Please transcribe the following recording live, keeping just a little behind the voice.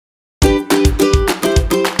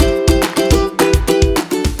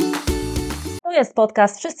jest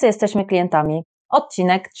podcast Wszyscy jesteśmy klientami,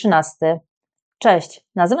 odcinek 13. Cześć,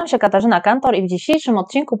 nazywam się Katarzyna Kantor i w dzisiejszym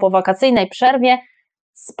odcinku po wakacyjnej przerwie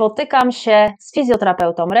spotykam się z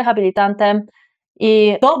fizjoterapeutą, rehabilitantem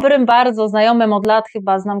i dobrym bardzo znajomym od lat,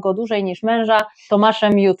 chyba znam go dłużej niż męża,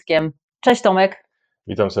 Tomaszem Jutkiem. Cześć Tomek.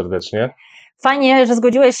 Witam serdecznie. Fajnie, że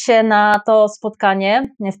zgodziłeś się na to spotkanie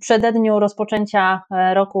w przededniu rozpoczęcia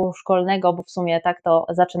roku szkolnego, bo w sumie tak to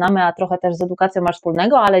zaczynamy, a trochę też z edukacją masz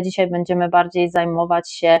wspólnego, ale dzisiaj będziemy bardziej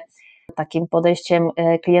zajmować się takim podejściem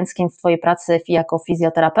klienckim w Twojej pracy jako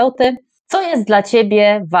fizjoterapeuty. Co jest dla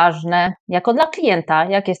Ciebie ważne jako dla klienta,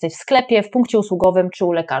 jak jesteś w sklepie, w punkcie usługowym czy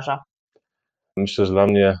u lekarza? Myślę, że dla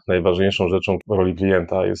mnie najważniejszą rzeczą w roli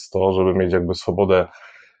klienta jest to, żeby mieć jakby swobodę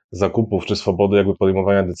zakupów, czy swobodę jakby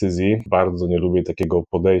podejmowania decyzji. Bardzo nie lubię takiego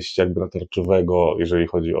podejścia jakby natarczywego, jeżeli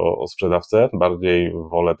chodzi o sprzedawcę. Bardziej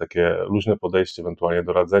wolę takie luźne podejście, ewentualnie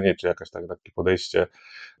doradzenie, czy takie podejście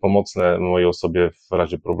pomocne mojej osobie w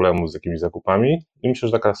razie problemu z jakimiś zakupami. I myślę,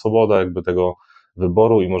 że taka swoboda jakby tego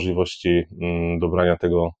wyboru i możliwości dobrania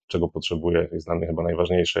tego, czego potrzebuję, jest dla mnie chyba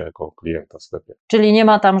najważniejsze jako klienta w sklepie. Czyli nie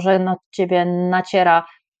ma tam, że na Ciebie naciera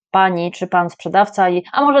pani czy pan sprzedawca i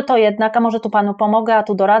a może to jednak, a może tu panu pomogę, a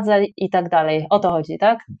tu doradzę i tak dalej. O to chodzi,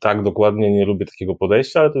 tak? Tak, dokładnie, nie lubię takiego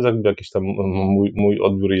podejścia, ale to jest jakby jakiś tam mój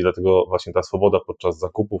odbiór i dlatego właśnie ta swoboda podczas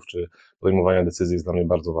zakupów czy podejmowania decyzji jest dla mnie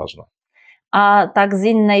bardzo ważna. A tak z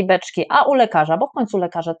innej beczki, a u lekarza, bo w końcu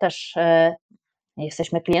lekarze też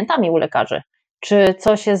jesteśmy klientami u lekarzy. Czy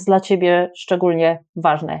coś jest dla Ciebie szczególnie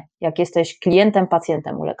ważne, jak jesteś klientem,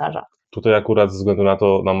 pacjentem u lekarza? Tutaj akurat ze względu na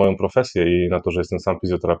to, na moją profesję i na to, że jestem sam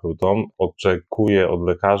fizjoterapeutą, oczekuję od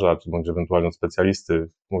lekarza, czy bądź ewentualnie od specjalisty,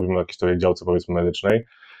 mówimy o jakiejś tej działce powiedzmy medycznej,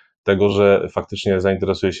 tego, że faktycznie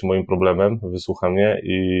zainteresuje się moim problemem, wysłucha mnie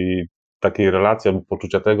i takiej relacji, albo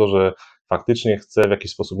poczucia tego, że faktycznie chce w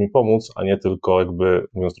jakiś sposób mi pomóc, a nie tylko jakby,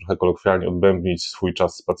 mówiąc trochę kolokwialnie, odbębnić swój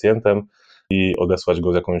czas z pacjentem i odesłać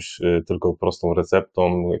go z jakąś tylko prostą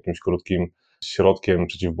receptą, jakimś krótkim środkiem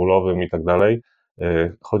przeciwbólowym i tak dalej.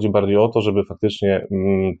 Chodzi bardziej o to, żeby faktycznie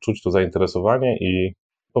czuć to zainteresowanie i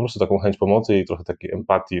po prostu taką chęć pomocy i trochę takiej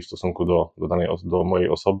empatii w stosunku do mojej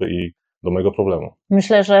osoby i do mojego problemu.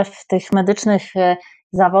 Myślę, że w tych medycznych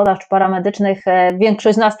zawodach czy paramedycznych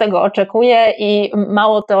większość z nas tego oczekuje i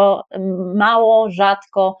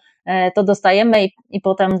rzadko to dostajemy i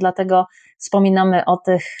potem dlatego wspominamy o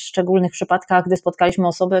tych szczególnych przypadkach, gdy spotkaliśmy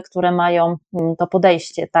osoby, które mają to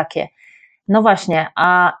podejście takie. No właśnie,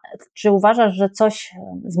 a czy uważasz, że coś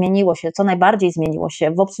zmieniło się, co najbardziej zmieniło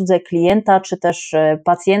się w obsłudze klienta czy też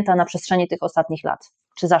pacjenta na przestrzeni tych ostatnich lat?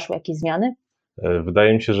 Czy zaszły jakieś zmiany?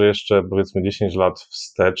 Wydaje mi się, że jeszcze powiedzmy 10 lat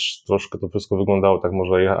wstecz troszkę to wszystko wyglądało tak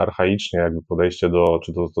może archaicznie, jakby podejście do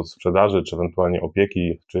sprzedaży, czy ewentualnie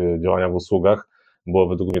opieki, czy działania w usługach było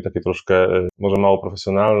według mnie takie troszkę może mało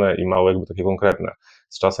profesjonalne i mało jakby takie konkretne.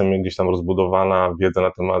 Z czasem gdzieś tam rozbudowana wiedza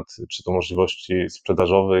na temat czy to możliwości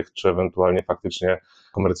sprzedażowych, czy ewentualnie faktycznie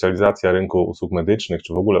komercjalizacja rynku usług medycznych,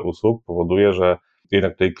 czy w ogóle usług powoduje, że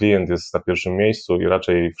jednak tutaj klient jest na pierwszym miejscu i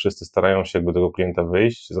raczej wszyscy starają się jakby tego klienta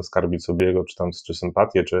wyjść, zaskarbić sobie jego czy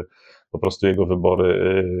sympatię, czy po prostu jego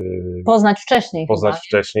wybory Poznać wcześniej.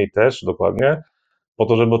 Wcześniej też, dokładnie, po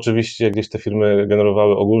to, żeby oczywiście gdzieś te firmy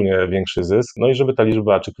generowały ogólnie większy zysk, no i żeby ta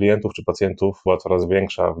liczba czy klientów, czy pacjentów była coraz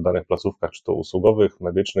większa w danych placówkach, czy to usługowych,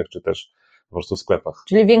 medycznych, czy też po prostu sklepach.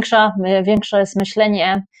 Czyli większe jest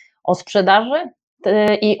myślenie o sprzedaży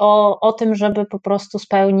i o tym, żeby po prostu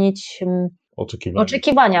spełnić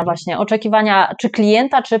oczekiwania czy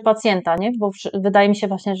klienta, czy pacjenta, nie? Bo wydaje mi się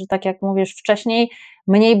właśnie, że tak jak mówisz wcześniej,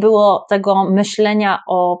 mniej było tego myślenia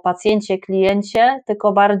o pacjencie, kliencie,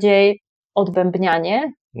 tylko bardziej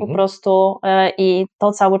odbębnianie po prostu i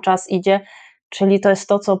to cały czas idzie, czyli to jest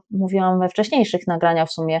to, co mówiłam we wcześniejszych nagraniach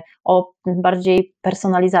w sumie, o bardziej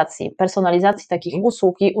personalizacji takich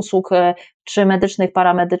usług czy medycznych,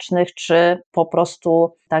 paramedycznych, czy po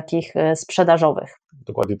prostu takich sprzedażowych.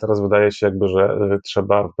 Dokładnie, teraz wydaje się jakby, że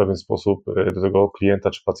trzeba w pewien sposób do tego klienta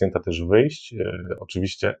czy pacjenta też wyjść.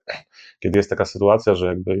 Oczywiście, kiedy jest taka sytuacja, że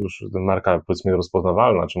jakby już marka powiedzmy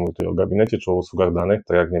rozpoznawalna, czy mówię tutaj o gabinecie, czy o usługach danych,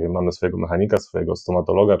 tak jak nie wiem, mamy swojego mechanika, swojego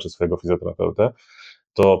stomatologa, czy swojego fizjoterapeutę,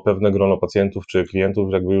 to pewne grono pacjentów czy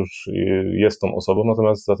klientów jakby już jest tą osobą,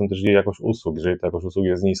 natomiast za tym też jej jakość usług. Jeżeli ta jakość usług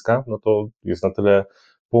jest niska, no to jest na tyle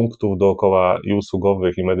punktów dookoła i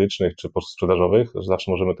usługowych, i medycznych, czy sprzedażowych, że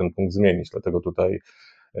zawsze możemy ten punkt zmienić. Dlatego tutaj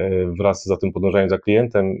wraz za tym podążaniem za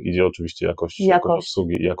klientem idzie oczywiście jakość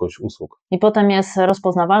obsługi i jakość usług. I potem jest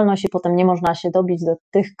rozpoznawalność i potem nie można się dobić do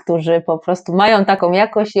tych, którzy po prostu mają taką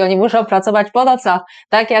jakość i oni muszą pracować po nocach,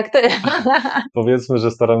 tak jak ty. Powiedzmy,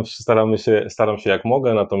 że staram się jak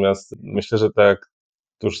mogę, natomiast myślę, że tak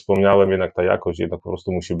to już wspomniałem, jednak ta jakość jednak po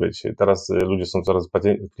prostu musi być. Teraz ludzie są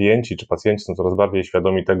klienci czy pacjenci są coraz bardziej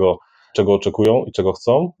świadomi tego, czego oczekują i czego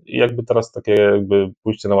chcą i jakby teraz takie jakby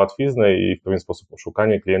pójście na łatwiznę i w pewien sposób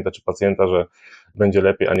oszukanie klienta czy pacjenta, że będzie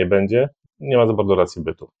lepiej, a nie będzie, nie ma za bardzo racji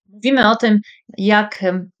bytu. Mówimy o tym, jak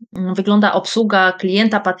wygląda obsługa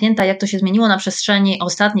klienta, pacjenta, jak to się zmieniło na przestrzeni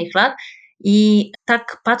ostatnich lat i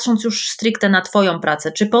tak patrząc już stricte na Twoją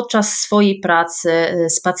pracę, czy podczas swojej pracy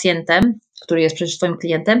z pacjentem, który jest przecież Twoim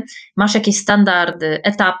klientem, masz jakieś standardy,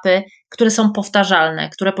 etapy, które są powtarzalne,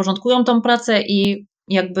 które porządkują tą pracę i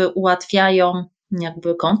jakby ułatwiają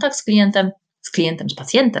jakby kontakt z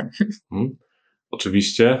pacjentem.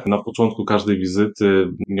 Oczywiście na początku każdej wizyty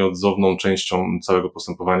nieodzowną częścią całego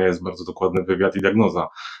postępowania jest bardzo dokładny wywiad i diagnoza.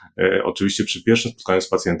 Oczywiście przy pierwszym spotkaniu z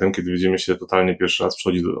pacjentem, kiedy widzimy się totalnie pierwszy raz,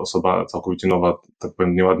 przychodzi osoba całkowicie nowa, tak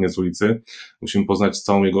powiem nieładnie z ulicy, musimy poznać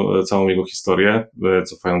całą jego historię,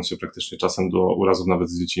 cofając się praktycznie czasem do urazów nawet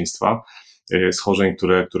z dzieciństwa, schorzeń,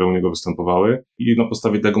 które u niego występowały i na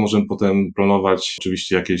podstawie tego możemy potem planować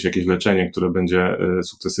oczywiście jakieś leczenie, które będzie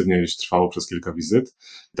sukcesywnie gdzieś trwało przez kilka wizyt.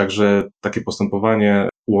 Także takie postępowanie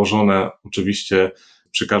ułożone oczywiście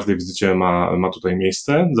przy każdej wizycie ma tutaj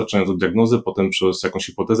miejsce, zaczynając od diagnozy, potem przez jakąś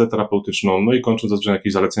hipotezę terapeutyczną, no i kończąc zazwyczaj na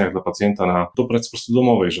jakichś zaleceniach dla pacjenta do pracy po prostu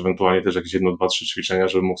domowej, że ewentualnie też jakieś 1, 2, 3 ćwiczenia,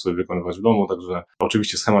 żeby mógł sobie wykonywać w domu, także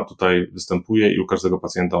oczywiście schemat tutaj występuje i u każdego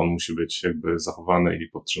pacjenta on musi być jakby zachowany i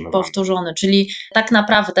podtrzymywany. Powtórzony, czyli tak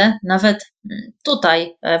naprawdę nawet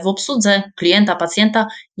tutaj w obsłudze klienta, pacjenta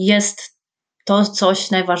jest to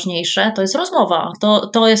coś najważniejsze, to jest rozmowa,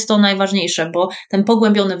 to jest to najważniejsze, bo ten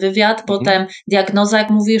pogłębiony wywiad, potem diagnoza, jak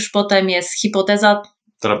mówisz, potem jest hipoteza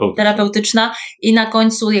terapeutyczna i na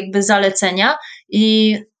końcu jakby zalecenia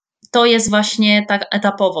i to jest właśnie ta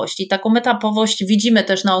etapowość i taką etapowość widzimy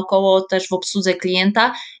też naokoło, też w obsłudze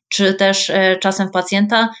klienta, czy też czasem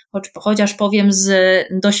pacjenta, chociaż powiem z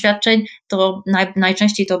doświadczeń, to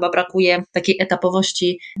najczęściej to chyba brakuje takiej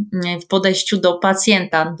etapowości w podejściu do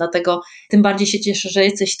pacjenta, dlatego tym bardziej się cieszę, że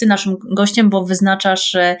jesteś Ty naszym gościem, bo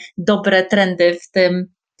wyznaczasz dobre trendy w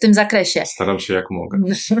tym zakresie. Staram się jak mogę.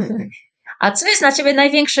 A co jest dla Ciebie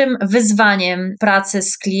największym wyzwaniem pracy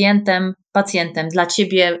z klientem, pacjentem? Dla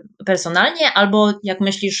Ciebie personalnie albo jak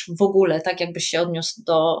myślisz w ogóle, tak jakbyś się odniósł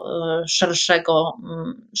do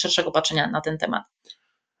szerszego patrzenia na ten temat?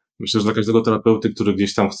 Myślę, że dla każdego terapeuty, który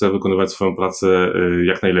gdzieś tam chce wykonywać swoją pracę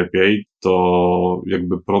jak najlepiej, to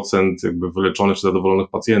jakby procent jakby wyleczonych czy zadowolonych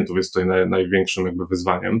pacjentów jest tutaj największym jakby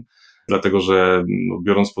wyzwaniem. Dlatego, że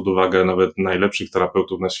biorąc pod uwagę nawet najlepszych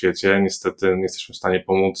terapeutów na świecie, niestety nie jesteśmy w stanie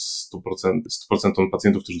pomóc 100%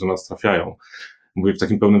 pacjentów, którzy do nas trafiają. Mówię w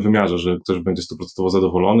takim pełnym wymiarze, że ktoś będzie 100%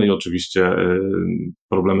 zadowolony i oczywiście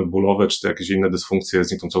problemy bólowe czy jakieś inne dysfunkcje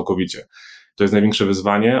znikną całkowicie. To jest największe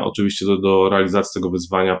wyzwanie. Oczywiście do realizacji tego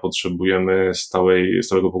wyzwania potrzebujemy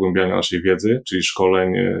stałego pogłębiania naszej wiedzy, czyli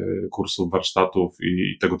szkoleń, kursów, warsztatów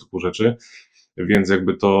i tego typu rzeczy. Więc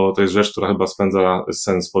jakby to jest rzecz, która chyba spędza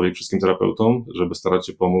sens powiek wszystkim terapeutom, żeby starać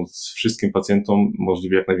się pomóc wszystkim pacjentom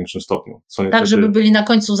możliwie jak największym stopniu. Tak, żeby byli na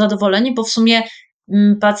końcu zadowoleni, bo w sumie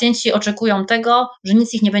pacjenci oczekują tego, że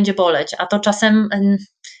nic ich nie będzie boleć, a to czasem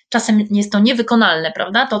jest to niewykonalne,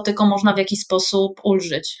 prawda? To tylko można w jakiś sposób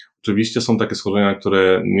ulżyć. Oczywiście są takie schorzenia, na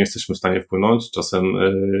które nie jesteśmy w stanie wpłynąć. Czasem,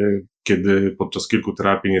 kiedy podczas kilku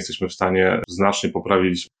terapii nie jesteśmy w stanie znacznie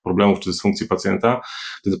poprawić problemów czy dysfunkcji pacjenta,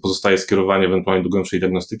 wtedy pozostaje skierowanie ewentualnie do głębszej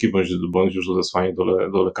diagnostyki, bądź już odesłanie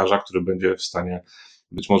do lekarza, który będzie w stanie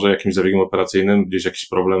być może jakimś zabiegiem operacyjnym gdzieś jakiś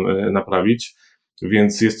problem naprawić.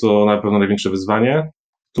 Więc jest to na pewno największe wyzwanie,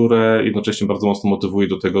 które jednocześnie bardzo mocno motywuje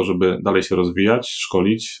do tego, żeby dalej się rozwijać,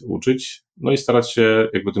 szkolić, uczyć, no i starać się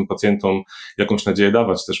jakby tym pacjentom jakąś nadzieję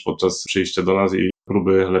dawać też podczas przyjścia do nas i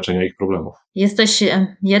próby leczenia ich problemów. Jesteś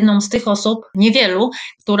jedną z tych osób, niewielu,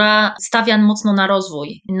 która stawia mocno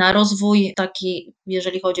na rozwój taki,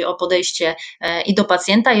 jeżeli chodzi o podejście i do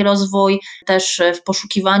pacjenta, i rozwój też w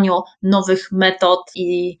poszukiwaniu nowych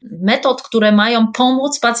metod, które mają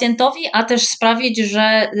pomóc pacjentowi, a też sprawić,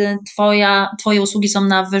 że Twoje usługi są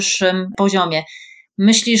na wyższym poziomie.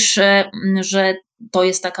 Myślisz, że to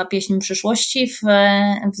jest taka pieśń przyszłości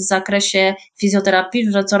w zakresie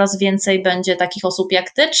fizjoterapii, że coraz więcej będzie takich osób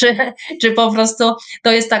jak Ty, czy po prostu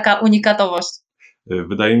to jest taka unikatowość?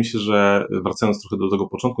 Wydaje mi się, że wracając trochę do tego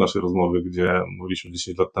początku naszej rozmowy, gdzie mówiliśmy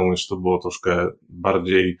 10 lat temu, jeszcze to było troszkę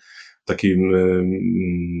bardziej w takim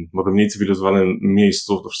może mniej cywilizowanym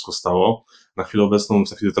miejscu to wszystko stało. Na chwilę obecną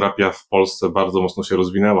fizjoterapia w Polsce bardzo mocno się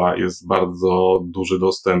rozwinęła, jest bardzo duży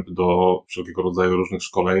dostęp do wszelkiego rodzaju różnych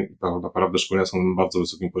szkoleń, tak naprawdę szkolenia są na bardzo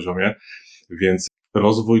wysokim poziomie, więc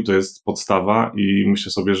rozwój to jest podstawa i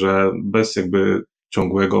myślę sobie, że bez jakby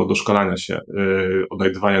ciągłego doszkalania się,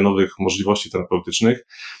 odnajdywania nowych możliwości terapeutycznych,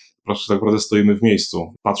 po prostu tak naprawdę stoimy w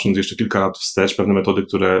miejscu. Patrząc jeszcze kilka lat wstecz, pewne metody,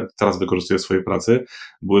 które teraz wykorzystuję w swojej pracy,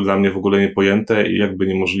 były dla mnie w ogóle niepojęte i jakby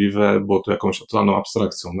niemożliwe, było to jakąś totalną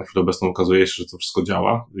abstrakcją. Na chwilę obecną okazuje się, że to wszystko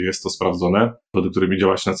działa, jest to sprawdzone, metody, którymi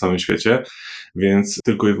działa się na całym świecie, więc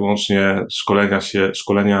tylko i wyłącznie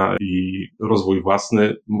szkolenia i rozwój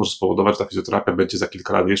własny może spowodować, że ta fizjoterapia będzie za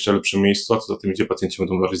kilka lat w jeszcze lepszym miejscu, a co za tym idzie, pacjenci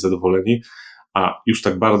będą bardziej zadowoleni, a już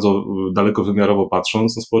tak bardzo dalekowymiarowo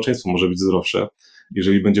patrząc, no społeczeństwo może być zdrowsze,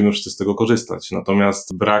 jeżeli będziemy wszyscy z tego korzystać.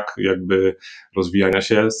 Natomiast brak jakby rozwijania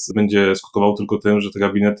się będzie skutkował tylko tym, że te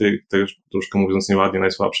gabinety, też troszkę mówiąc nieładnie,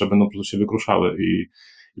 najsłabsze, będą po prostu się wykruszały i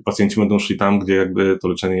pacjenci będą szli tam, gdzie jakby to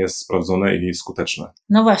leczenie jest sprawdzone i skuteczne.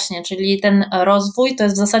 No właśnie, czyli ten rozwój to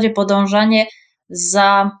jest w zasadzie podążanie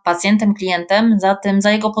za pacjentem, klientem,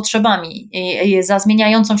 za jego potrzebami, za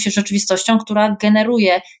zmieniającą się rzeczywistością, która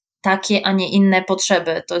generuje takie, a nie inne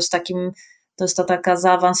potrzeby. To jest to taka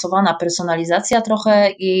zaawansowana personalizacja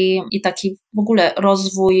trochę i taki w ogóle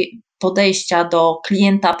rozwój podejścia do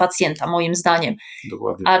klienta, pacjenta, moim zdaniem.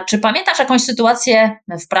 Dokładnie. A czy pamiętasz jakąś sytuację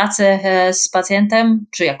w pracy z pacjentem,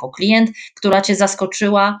 czy jako klient, która Cię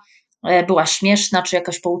zaskoczyła, była śmieszna, czy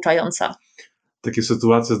jakaś pouczająca? Takie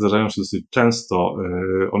sytuacje zdarzają się dosyć często.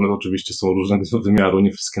 One oczywiście są różnego wymiaru,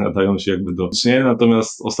 nie wszystkie nadają się jakby do czynienia.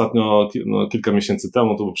 Natomiast ostatnio, kilka miesięcy temu,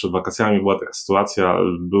 to było przed wakacjami, była taka sytuacja,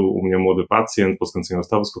 był u mnie młody pacjent po skręceniu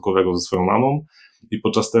stawu skokowego ze swoją mamą i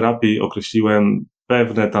podczas terapii określiłem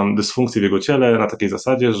pewne tam dysfunkcje w jego ciele na takiej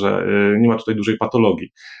zasadzie, że nie ma tutaj dużej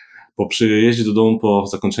patologii. Po przyjeździe do domu, po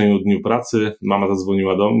zakończeniu dniu pracy, mama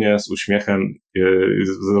zadzwoniła do mnie z uśmiechem,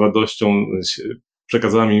 z radością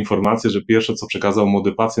przekazała mi informację, że pierwsze, co przekazał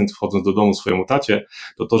młody pacjent wchodząc do domu swojemu tacie,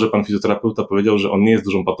 to, że pan fizjoterapeuta powiedział, że on nie jest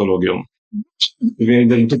dużą patologią.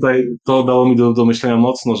 Więc tutaj to dało mi do myślenia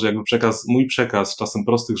mocno, że jakby mój przekaz czasem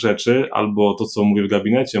prostych rzeczy, albo to, co mówię w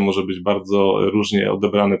gabinecie, może być bardzo różnie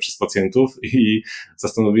odebrane przez pacjentów i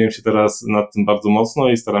zastanowiłem się teraz nad tym bardzo mocno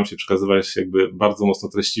i staram się przekazywać jakby bardzo mocno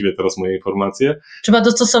treściwie teraz moje informacje. Trzeba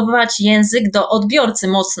dostosować język do odbiorcy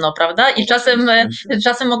mocno, prawda? I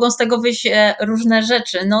czasem mogą z tego wyjść różne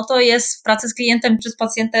rzeczy. No to jest w pracy z klientem czy z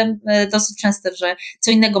pacjentem dosyć częste, że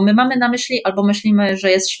co innego my mamy na myśli, albo myślimy,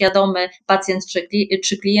 że jest świadomy pacjent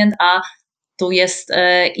czy klient, a tu jest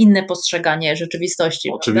inne postrzeganie rzeczywistości.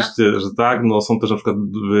 Oczywiście, prawda? że tak. No, są też na przykład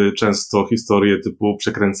często historie typu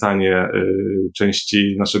przekręcanie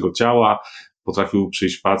części naszego ciała. Potrafił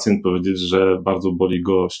przyjść pacjent, powiedzieć, że bardzo boli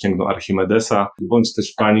go ścięgno Archimedesa, bądź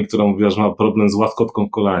też pani, która mówiła, że ma problem z łaskotką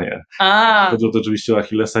w kolanie. Chodziło to oczywiście o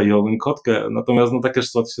Achillesa i o łękotkę, natomiast takie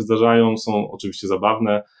sytuacje się zdarzają, są oczywiście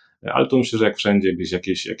zabawne, ale to myślę, że jak wszędzie gdzieś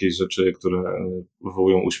jakieś rzeczy, które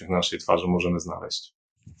wywołują uśmiech na naszej twarzy, możemy znaleźć.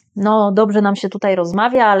 No, dobrze nam się tutaj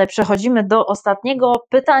rozmawia, ale przechodzimy do ostatniego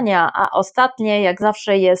pytania, a ostatnie jak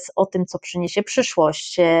zawsze jest o tym, co przyniesie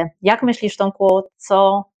przyszłość. Jak myślisz, Tomku,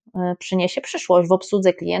 co przyniesie przyszłość w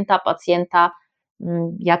obsłudze klienta, pacjenta?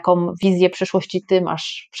 Jaką wizję przyszłości Ty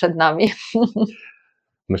masz przed nami?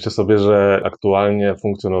 Myślę sobie, że aktualnie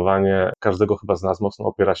funkcjonowanie każdego chyba z nas mocno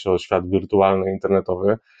opiera się o świat wirtualny,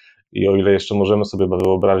 internetowy i o ile jeszcze możemy sobie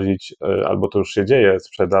wyobrazić, albo to już się dzieje,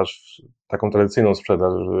 taką tradycyjną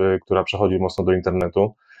sprzedaż, która przechodzi mocno do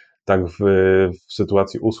internetu, tak w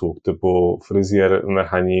sytuacji usług typu fryzjer,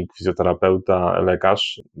 mechanik, fizjoterapeuta,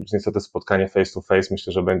 lekarz, niestety spotkanie face to face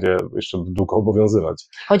myślę, że będzie jeszcze długo obowiązywać.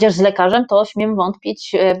 Chociaż z lekarzem to śmiem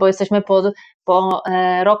wątpić, bo jesteśmy po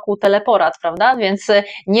roku teleporad, prawda? Więc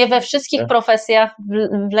nie we wszystkich profesjach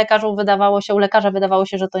u lekarza wydawało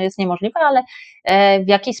się, że to jest niemożliwe, ale w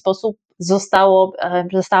jakiś sposób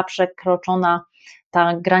została przekroczona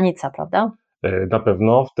ta granica, prawda? Na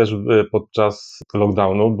pewno też podczas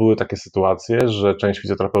lockdownu były takie sytuacje, że część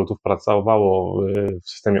fizjoterapeutów pracowało w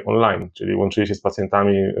systemie online, czyli łączyli się z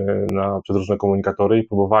pacjentami przez różne komunikatory i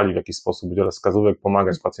próbowali w jakiś sposób udzielać wskazówek,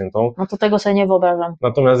 pomagać pacjentom. No to tego sobie nie wyobrażam.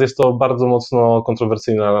 Natomiast jest to bardzo mocno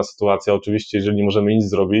kontrowersyjna sytuacja. Oczywiście, jeżeli nie możemy nic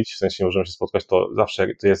zrobić, w sensie nie możemy się spotkać, to zawsze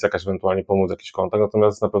jest jakaś ewentualnie pomoc, jakiś kontakt,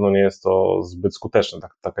 natomiast na pewno nie jest to zbyt skuteczne,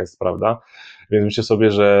 taka jest prawda. Więc myślę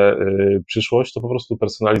sobie, że przyszłość to po prostu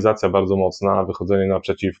personalizacja bardzo mocna, wychodzenie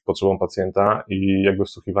naprzeciw potrzebom pacjenta i jakby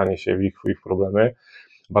wsłuchiwanie się w ich problemy.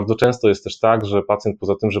 Bardzo często jest też tak, że pacjent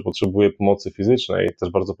poza tym, że potrzebuje pomocy fizycznej, też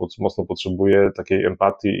bardzo mocno potrzebuje takiej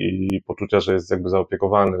empatii i poczucia, że jest jakby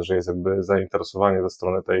zaopiekowany, że jest jakby zainteresowanie ze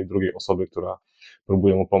strony tej drugiej osoby, która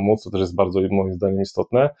próbuje mu pomóc. To też jest bardzo moim zdaniem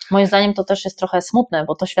istotne. Moim zdaniem to też jest trochę smutne,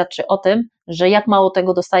 bo to świadczy o tym, że jak mało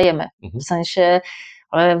tego dostajemy. W sensie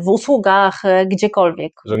w usługach,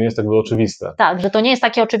 gdziekolwiek. Że nie jest jakby oczywiste. Tak, że to nie jest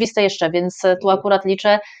takie oczywiste jeszcze, więc tu akurat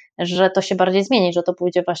liczę, że to się bardziej zmieni, że to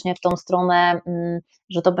pójdzie właśnie w tą stronę,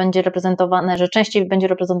 że to będzie reprezentowane, że częściej będzie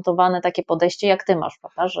reprezentowane takie podejście, jak ty masz,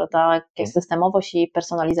 prawda? Że ta systemowość i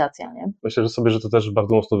personalizacja, nie? Myślę, że to też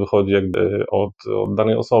bardzo mocno wychodzi jakby od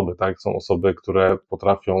danej osoby, tak? Są osoby, które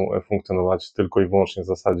potrafią funkcjonować tylko i wyłącznie w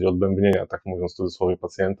zasadzie odbębnienia, tak mówiąc w cudzysłowie,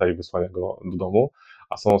 pacjenta i wysłania go do domu,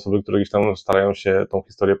 a są osoby, które gdzieś tam starają się tą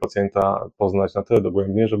historię pacjenta poznać na tyle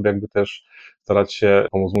dogłębnie, żeby jakby też starać się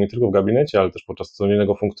pomóc mu nie tylko w gabinecie, ale też podczas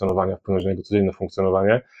codziennego funkcjonowania, wpłynąć na jego codzienne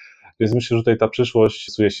funkcjonowanie. Więc myślę, że tutaj ta przyszłość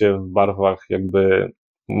rysuje się w barwach jakby,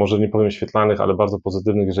 może nie powiem świetlanych, ale bardzo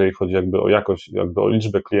pozytywnych, jeżeli chodzi jakby o jakość, jakby o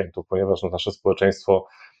liczbę klientów, ponieważ nasze społeczeństwo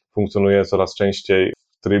funkcjonuje coraz częściej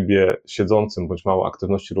w trybie siedzącym bądź mało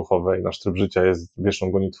aktywności ruchowej, nasz tryb życia jest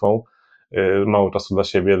wieczną gonitwą, mało czasu dla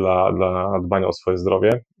siebie, dla dbania o swoje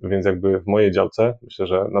zdrowie, więc jakby w mojej działce myślę,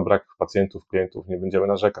 że na brak pacjentów, klientów nie będziemy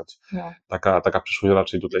narzekać. No. Taka przyszłość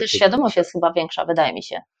raczej tutaj. Też świadomość jest chyba większa, wydaje mi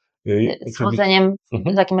się, z Czyli- chodzeniem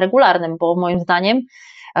takim regularnym, bo moim zdaniem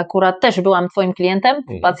akurat też byłam twoim klientem,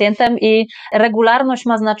 pacjentem i regularność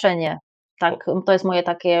ma znaczenie. Tak, to jest moje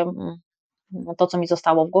takie, to co mi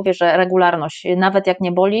zostało w głowie, że regularność, nawet jak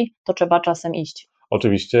nie boli, to trzeba czasem iść.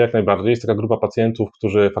 Oczywiście, jak najbardziej. Jest taka grupa pacjentów,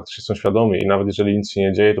 którzy faktycznie są świadomi i nawet jeżeli nic się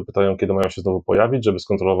nie dzieje, to pytają, kiedy mają się znowu pojawić, żeby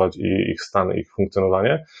skontrolować ich stan, ich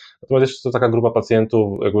funkcjonowanie. Natomiast jest to taka grupa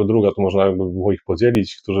pacjentów, jakby druga, tu można jakby było ich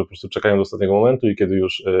podzielić, którzy po prostu czekają do ostatniego momentu i kiedy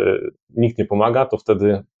już nikt nie pomaga, to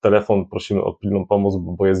wtedy telefon prosimy o pilną pomoc,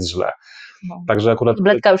 bo jest źle. No. Także akurat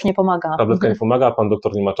Tabletka już nie pomaga. Tabletka nie pomaga, a pan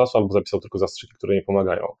doktor nie ma czasu albo zapisał tylko zastrzyki, które nie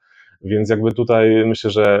pomagają. Więc jakby tutaj myślę,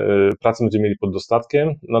 że pracy będziemy mieli pod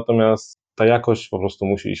dostatkiem, natomiast ta jakość po prostu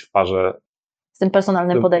musi iść w parze Z tym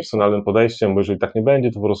personalnym podejściem, bo jeżeli tak nie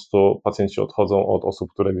będzie, to po prostu pacjenci odchodzą od osób,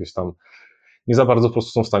 które gdzieś tam nie za bardzo po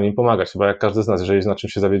prostu są w stanie im pomagać. Chyba jak każdy z nas, jeżeli na czym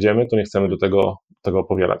się zawiedziemy, to nie chcemy do tego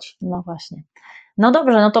powielać. No właśnie. No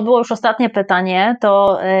dobrze, no to było już ostatnie pytanie,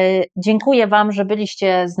 to dziękuję Wam, że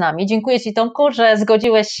byliście z nami. Dziękuję Ci, Tomku, że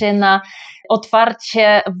zgodziłeś się na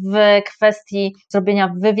otwarcie w kwestii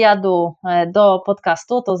zrobienia wywiadu do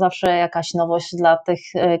podcastu. To zawsze jakaś nowość dla tych,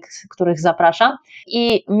 których zapraszam.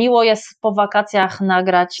 I miło jest po wakacjach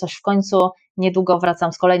nagrać coś w końcu. Niedługo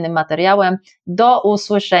wracam z kolejnym materiałem. Do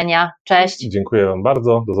usłyszenia. Cześć. Dziękuję Wam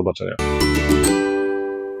bardzo. Do zobaczenia.